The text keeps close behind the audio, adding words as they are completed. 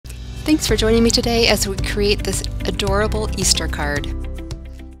Thanks for joining me today as we create this adorable Easter card.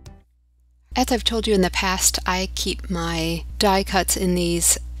 As I've told you in the past, I keep my die cuts in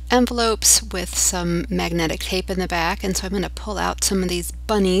these envelopes with some magnetic tape in the back, and so I'm going to pull out some of these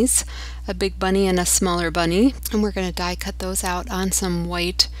bunnies, a big bunny and a smaller bunny, and we're going to die cut those out on some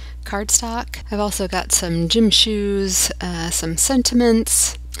white cardstock. I've also got some gym shoes, some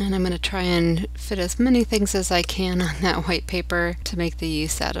sentiments, and I'm going to try and fit as many things as I can on that white paper to make the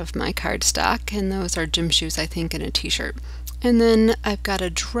use out of my cardstock, and those are gym shoes, I think, and a t-shirt. And then I've got a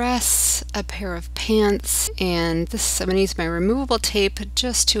dress, a pair of pants, and I'm going to use my removable tape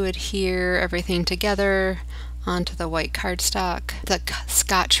just to adhere everything together onto the white cardstock. The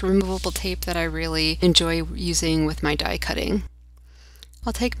Scotch removable tape that I really enjoy using with my die cutting.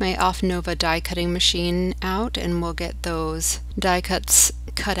 I'll take my Off Nova die cutting machine out and we'll get those die cuts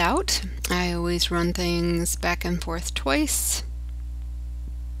cut out. I always run things back and forth twice.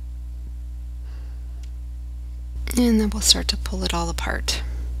 And then we'll start to pull it all apart.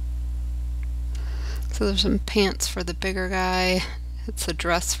 So there's some pants for the bigger guy. It's a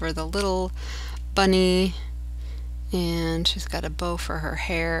dress for the little bunny. And she's got a bow for her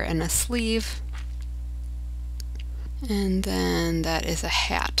hair and a sleeve. And then that is a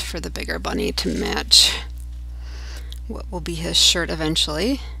hat for the bigger bunny to match what will be his shirt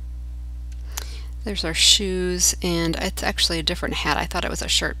eventually. There's our shoes, and it's actually a different hat. I thought it was a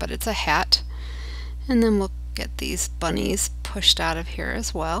shirt, but it's a hat. And then we'll get these bunnies pushed out of here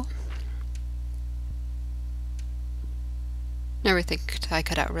as well. Everything I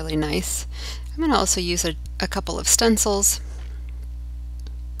cut out really nice. I'm going to also use a couple of stencils.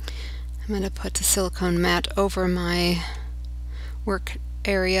 I'm going to put the silicone mat over my work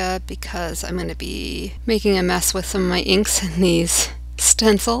area because I'm going to be making a mess with some of my inks in these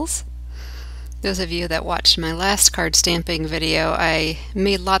stencils. Those of you that watched my last card stamping video, I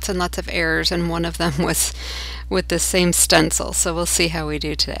made lots and lots of errors, and one of them was with the same stencil, so we'll see how we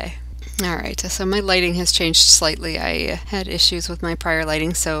do today. Alright, so my lighting has changed slightly. I had issues with my prior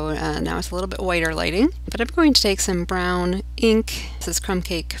lighting, so now it's a little bit whiter lighting. But I'm going to take some brown ink. This is Crumb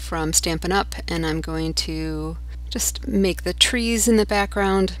Cake from Stampin' Up, and I'm going to just make the trees in the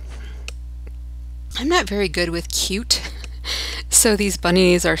background. I'm not very good with cute, so these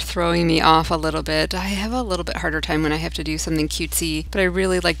bunnies are throwing me off a little bit. I have a little bit harder time when I have to do something cutesy, but I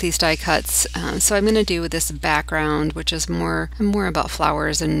really like these die cuts. So I'm going to do this background, which is more about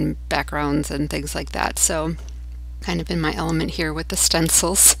flowers and backgrounds and things like that. So kind of in my element here with the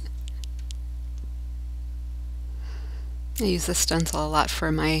stencils. I use the stencil a lot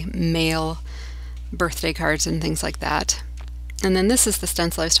for my mail birthday cards and things like that. And then this is the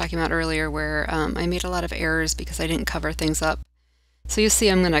stencil I was talking about earlier where I made a lot of errors because I didn't cover things up. So you see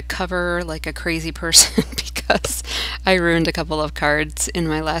I'm going to cover like a crazy person because I ruined a couple of cards in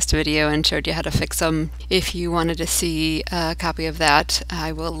my last video and showed you how to fix them. If you wanted to see a copy of that,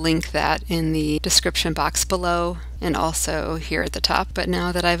 I will link that in the description box below and also here at the top. But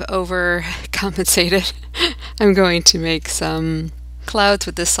now that I've overcompensated, I'm going to make some clouds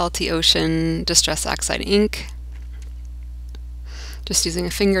with this Salty Ocean Distress Oxide ink. Just using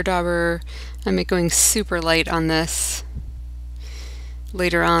a finger dauber. I'm going super light on this.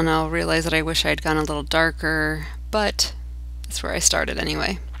 Later on I'll realize that I wish I'd gone a little darker, but that's where I started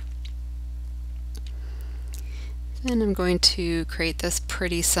anyway. And I'm going to create this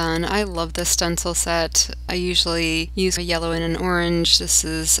pretty sun. I love this stencil set. I usually use a yellow and an orange. This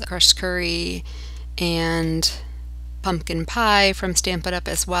is crushed curry and pumpkin pie from Stampin' Up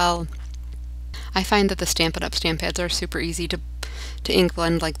as well. I find that the Stampin' Up stamp pads are super easy to ink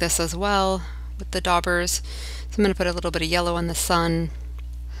blend like this as well with the daubers. So I'm going to put a little bit of yellow on the sun,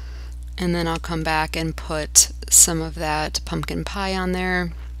 and then I'll come back and put some of that pumpkin pie on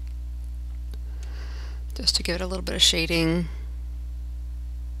there just to give it a little bit of shading.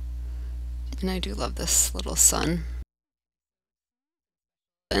 And I do love this little sun.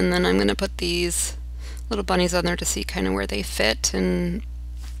 And then I'm going to put these little bunnies on there to see kind of where they fit and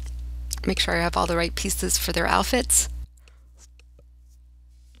make sure I have all the right pieces for their outfits.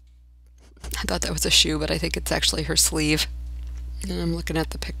 I thought that was a shoe, but I think it's actually her sleeve. And I'm looking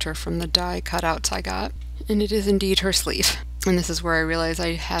at the picture from the die cutouts I got, and it is indeed her sleeve. And this is where I realized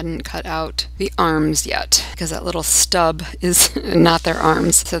I hadn't cut out the arms yet, because that little stub is not their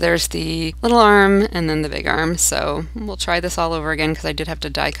arms. So there's the little arm and then the big arm. So we'll try this all over again because I did have to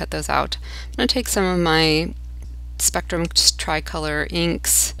die cut those out. I'm going to take some of my Spectrum Tricolor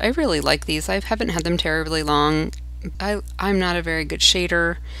inks. I really like these. I haven't had them terribly long. I'm not a very good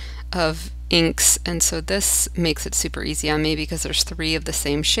shader of inks, and so this makes it super easy on me because there's 3 of the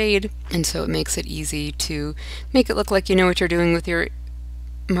same shade, and so it makes it easy to make it look like you know what you're doing with your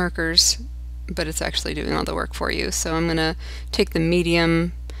markers, but it's actually doing all the work for you. So I'm going to take the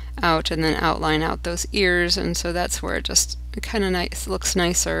medium out and then outline out those ears, and so that's where it just kind of nice, looks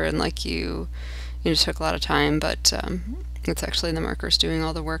nicer and like you just took a lot of time, but it's actually the markers doing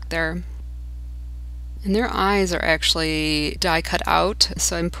all the work there. And their eyes are actually die cut out,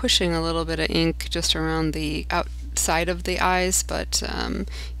 so I'm pushing a little bit of ink just around the outside of the eyes, but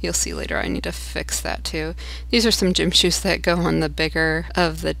you'll see later I need to fix that too. These are some gym shoes that go on the bigger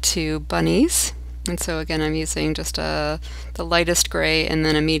of the two bunnies. And so again, I'm using just the lightest gray and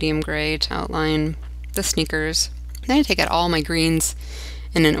then a medium gray to outline the sneakers. Then I take out all my greens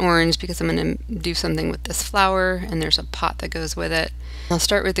and an orange because I'm going to do something with this flower, and there's a pot that goes with it. I'll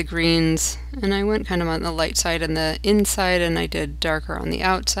start with the greens, and I went kind of on the light side and the inside, and I did darker on the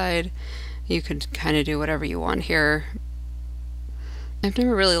outside. You could kind of do whatever you want here. I've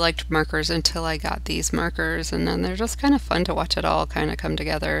never really liked markers until I got these markers, and then they're just kind of fun to watch it all kind of come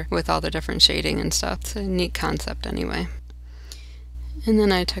together with all the different shading and stuff. It's a neat concept anyway. And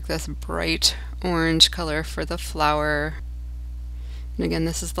then I took this bright orange color for the flower. And again,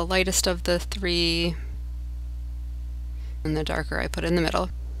 this is the lightest of the three, and the darker I put in the middle.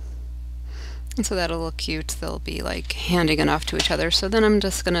 And so that'll look cute. They'll be like handing it off to each other. So then I'm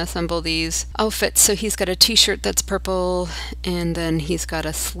just going to assemble these outfits. So he's got a t-shirt that's purple, and then he's got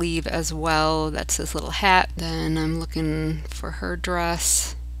a sleeve as well. That's his little hat. Then I'm looking for her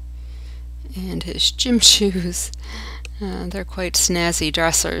dress and his gym shoes. They're quite snazzy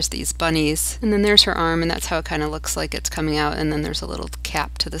dressers, these bunnies. And then there's her arm, and that's how it kind of looks like it's coming out. And then there's a little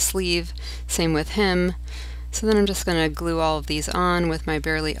cap to the sleeve. Same with him. So then I'm just going to glue all of these on with my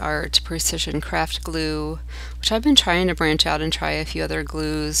Barely Art Precision Craft Glue, which I've been trying to branch out and try a few other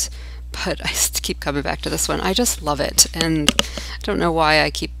glues, but I keep coming back to this one. I just love it, and I don't know why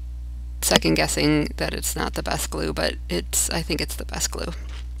I keep second guessing that it's not the best glue, but I think it's the best glue.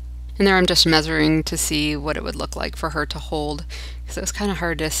 And there I'm just measuring to see what it would look like for her to hold, because it was kind of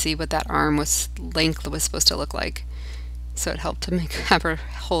hard to see what that arm length was supposed to look like. So it helped to have her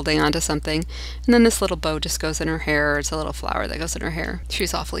holding onto something. And then this little bow just goes in her hair. It's a little flower that goes in her hair.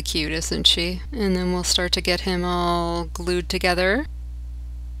 She's awfully cute, isn't she? And then we'll start to get him all glued together.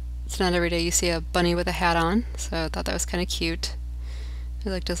 It's not every day you see a bunny with a hat on, so I thought that was kind of cute. I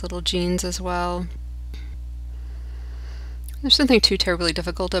liked his little jeans as well. There's nothing too terribly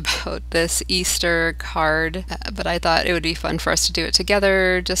difficult about this Easter card, but I thought it would be fun for us to do it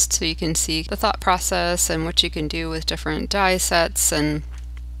together just so you can see the thought process and what you can do with different die sets and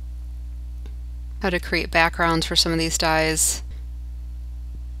how to create backgrounds for some of these dies.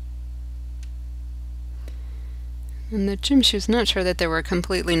 And the gym shoes, not sure that they were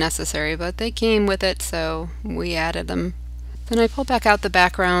completely necessary, but they came with it, so we added them. Then I pulled back out the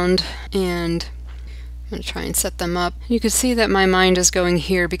background, and I'm going to try and set them up. You can see that my mind is going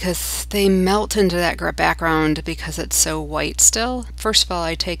here because they melt into that background because it's so white still. First of all,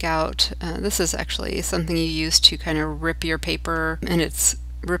 I take out, this is actually something you use to kind of rip your paper, and it's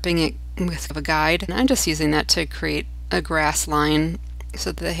ripping it with a guide. And I'm just using that to create a grass line so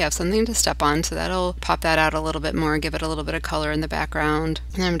that they have something to step on, so that'll pop that out a little bit more, give it a little bit of color in the background.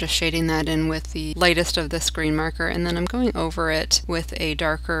 And I'm just shading that in with the lightest of this green marker, and then I'm going over it with a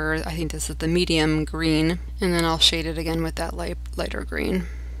darker, I think this is the medium green, and then I'll shade it again with that lighter green.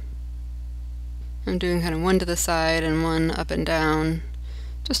 I'm doing kind of one to the side and one up and down,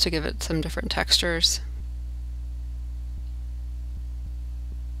 just to give it some different textures.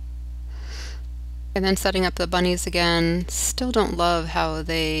 And then setting up the bunnies again. Still don't love how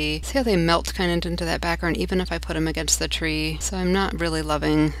they melt kind of into that background even if I put them against the tree. So I'm not really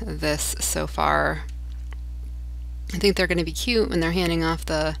loving this so far. I think they're going to be cute when they're handing off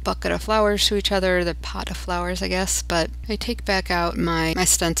the bucket of flowers to each other, the pot of flowers, I guess. But I take back out my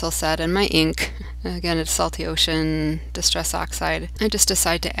stencil set and my ink. Again, it's Salty Ocean Distress Oxide. I just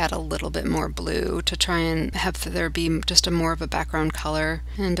decide to add a little bit more blue to try and have there be just more of a background color.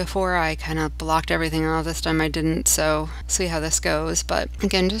 And before I kind of blocked everything off, this time I didn't, so see how this goes. But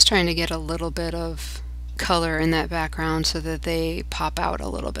again, just trying to get a little bit of color in that background so that they pop out a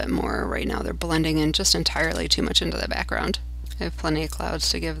little bit more. Right now they're blending in just entirely too much into the background. I have plenty of clouds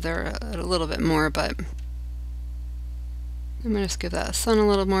to give there a little bit more, but I'm going to just give that sun a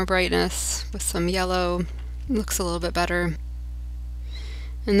little more brightness with some yellow. It looks a little bit better.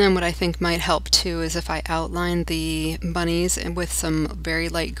 And then what I think might help too is if I outline the bunnies with some very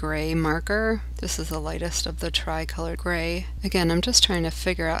light gray marker. This is the lightest of the tri-colored gray. Again, I'm just trying to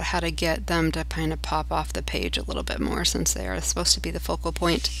figure out how to get them to kind of pop off the page a little bit more since they are supposed to be the focal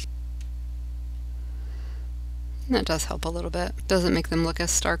point. And that does help a little bit. Doesn't make them look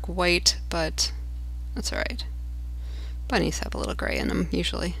as stark white, but that's alright. Bunnies have a little gray in them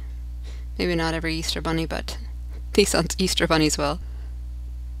usually. Maybe not every Easter bunny, but these Easter bunnies will.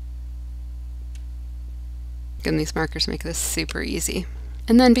 And these markers make this super easy.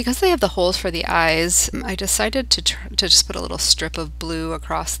 And then because they have the holes for the eyes, I decided to just put a little strip of blue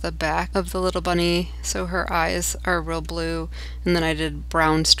across the back of the little bunny so her eyes are real blue. And then I did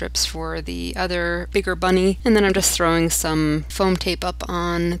brown strips for the other bigger bunny. And then I'm just throwing some foam tape up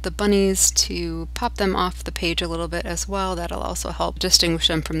on the bunnies to pop them off the page a little bit as well. That'll also help distinguish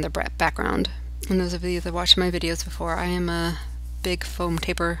them from the background. And those of you that watched my videos before, I am a big foam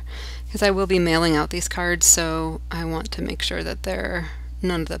taper because I will be mailing out these cards, so I want to make sure that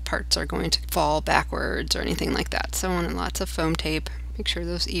none of the parts are going to fall backwards or anything like that. So I wanted lots of foam tape. Make sure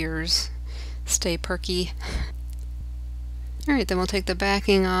those ears stay perky. Alright, then we'll take the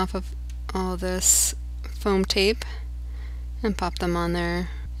backing off of all this foam tape and pop them on there.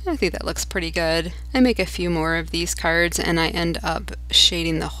 I think that looks pretty good. I make a few more of these cards and I end up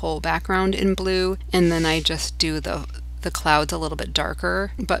shading the whole background in blue, and then I just do the clouds a little bit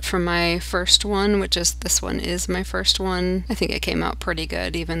darker. But for my first one, which is this one is my first one, I think it came out pretty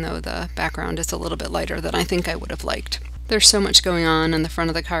good, even though the background is a little bit lighter than I think I would have liked. There's so much going on the front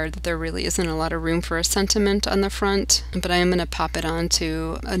of the card that there really isn't a lot of room for a sentiment on the front, but I am going to pop it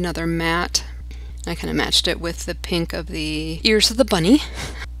onto another mat. I kind of matched it with the pink of the ears of the bunny.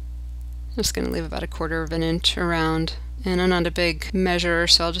 I'm just going to leave about 1/4 of an inch around. And I'm not a big measure,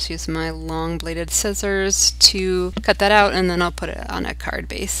 so I'll just use my long bladed scissors to cut that out, and then I'll put it on a card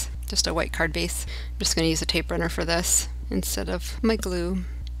base, just a white card base. I'm just going to use a tape runner for this instead of my glue.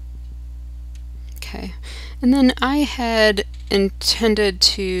 Okay, and then I had intended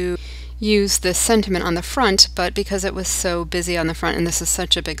to use this sentiment on the front, but because it was so busy on the front, and this is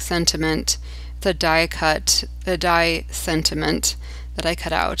such a big sentiment, it's a die sentiment that I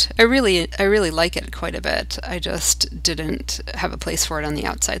cut out. I really like it quite a bit. I just didn't have a place for it on the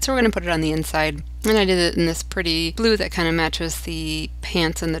outside, so we're going to put it on the inside. And I did it in this pretty blue that kind of matches the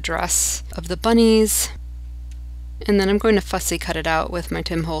pants and the dress of the bunnies. And then I'm going to fussy cut it out with my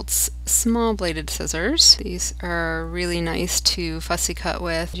Tim Holtz small bladed scissors. These are really nice to fussy cut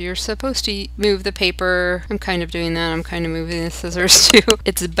with. You're supposed to move the paper. I'm kind of doing that. I'm kind of moving the scissors too.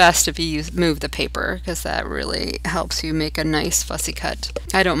 It's best if you move the paper because that really helps you make a nice fussy cut.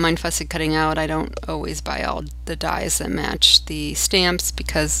 I don't mind fussy cutting out. I don't always buy all the dies that match the stamps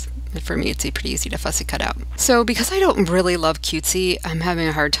because for me it's pretty easy to fussy cut out. So because I don't really love cutesy, I'm having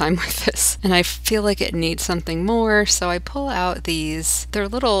a hard time with this and I feel like it needs something more, so I pull out these, they're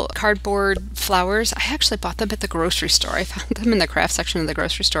little cardboard flowers. I actually bought them at the grocery store. I found them in the craft section of the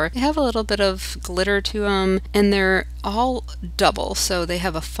grocery store. They have a little bit of glitter to them and they're all double, so they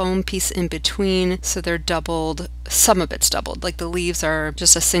have a foam piece in between, so they're doubled. Some of it's doubled, like the leaves are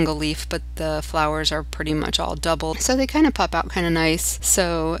just a single leaf, but the flowers are pretty much all doubled, so they kind of pop out kind of nice.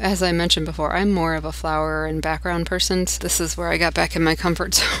 So as I mentioned before, I'm more of a flower and background person, so this is where I got back in my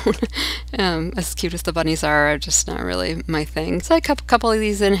comfort zone. As cute as the bunnies are just not really my thing. So I cut a couple of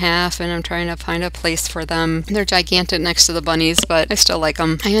these in half and I'm trying to find a place for them. They're gigantic next to the bunnies, but I still like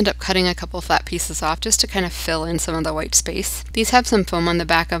them. I end up cutting a couple flat pieces off just to kind of fill in some of the white space. These have some foam on the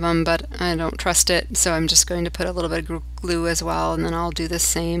back of them, but I don't trust it, so I'm just going to put a little bit of glue as well, and then I'll do the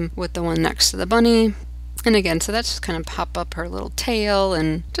same with the one next to the bunny. And again, so that's just kind of pop up her little tail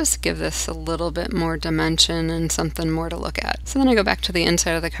and just give this a little bit more dimension and something more to look at. So then I go back to the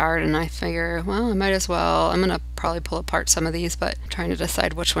inside of the card and I figure, well, I might as well, I'm going to probably pull apart some of these, but I'm trying to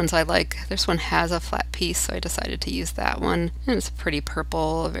decide which ones I like. This one has a flat piece, so I decided to use that one. And it's pretty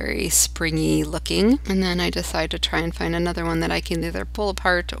purple, very springy looking. And then I decide to try and find another one that I can either pull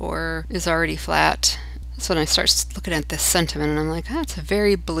apart or is already flat. So when I start looking at this sentiment and I'm like, oh, it's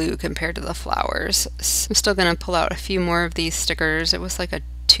very blue compared to the flowers. So I'm still going to pull out a few more of these stickers. It was like a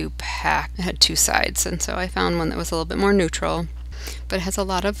 2-pack. It had 2 sides, and so I found one that was a little bit more neutral, but it has a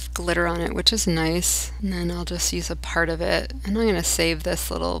lot of glitter on it, which is nice. And then I'll just use a part of it, and I'm going to save this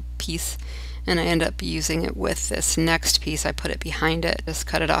little piece, and I end up using it with this next piece. I put it behind it, just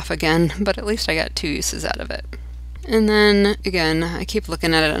cut it off again, but at least I got 2 uses out of it. And then again, I keep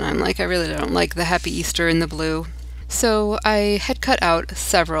looking at it and I'm like, I really don't like the Happy Easter in the blue. So I had cut out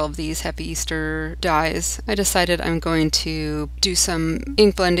several of these Happy Easter dies. I decided I'm going to do some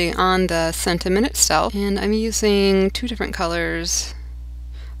ink blending on the sentiment itself, and I'm using 2 different colors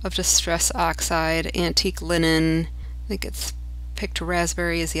of Distress Oxide, Antique Linen, I think it's Picked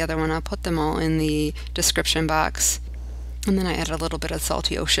Raspberry is the other one. I'll put them all in the description box. And then I added a little bit of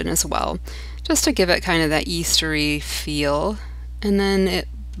Salty Ocean as well, just to give it kind of that Eastery feel. And then it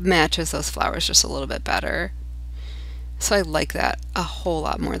matches those flowers just a little bit better. So I like that a whole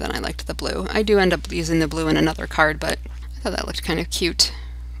lot more than I liked the blue. I do end up using the blue in another card, but thought that looked kind of cute.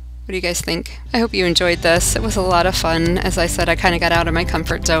 What do you guys think? I hope you enjoyed this. It was a lot of fun. As I said, I kind of got out of my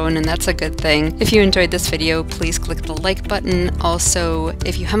comfort zone, and that's a good thing. If you enjoyed this video, please click the like button. Also,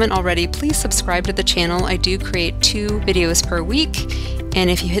 if you haven't already, please subscribe to the channel. I do create 2 videos per week, and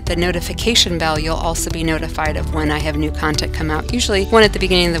if you hit the notification bell, you'll also be notified of when I have new content come out. Usually one at the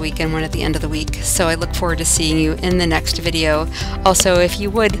beginning of the week and one at the end of the week. So I look forward to seeing you in the next video. Also, if you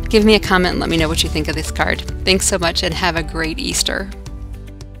would, give me a comment and let me know what you think of this card. Thanks so much and have a great Easter.